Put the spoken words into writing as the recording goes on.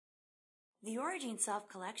The Oragene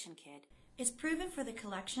Self-Collection Kit is proven for the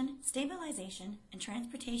collection, stabilization, and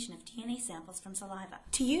transportation of DNA samples from saliva.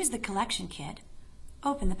 To use the collection kit,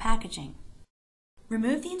 open the packaging.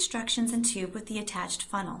 Remove the instructions and tube with the attached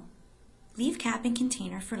funnel. Leave cap and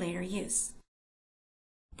container for later use.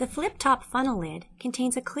 The flip-top funnel lid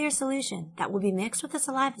contains a clear solution that will be mixed with the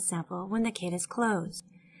saliva sample when the kit is closed.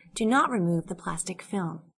 Do not remove the plastic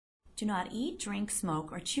film. Do not eat, drink,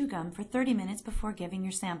 smoke, or chew gum for 30 minutes before giving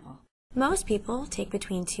your sample. Most people take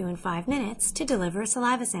between 2 and 5 minutes to deliver a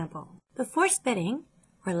saliva sample. Before spitting,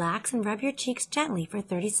 relax and rub your cheeks gently for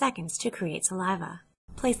 30 seconds to create saliva.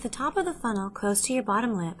 Place the top of the funnel close to your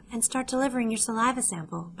bottom lip and start delivering your saliva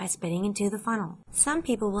sample by spitting into the funnel. Some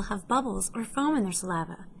people will have bubbles or foam in their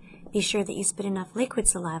saliva. Be sure that you spit enough liquid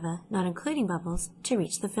saliva, not including bubbles, to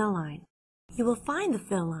reach the fill line. You will find the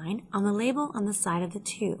fill line on the label on the side of the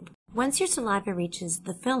tube. Once your saliva reaches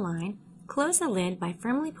the fill line, close the lid by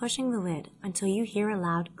firmly pushing the lid until you hear a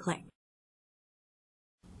loud click.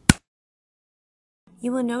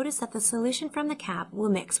 You will notice that the solution from the cap will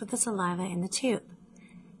mix with the saliva in the tube.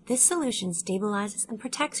 This solution stabilizes and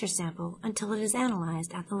protects your sample until it is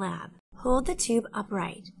analyzed at the lab. Hold the tube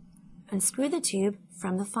upright. Unscrew the tube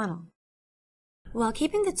from the funnel. While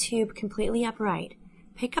keeping the tube completely upright,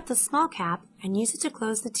 pick up the small cap and use it to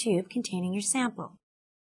close the tube containing your sample.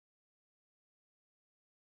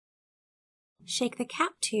 Shake the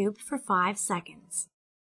cap tube for 5 seconds.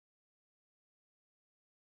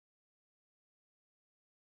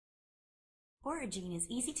 Oragene is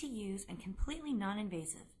easy to use and completely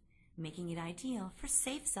non-invasive, making it ideal for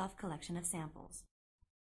safe self-collection of samples.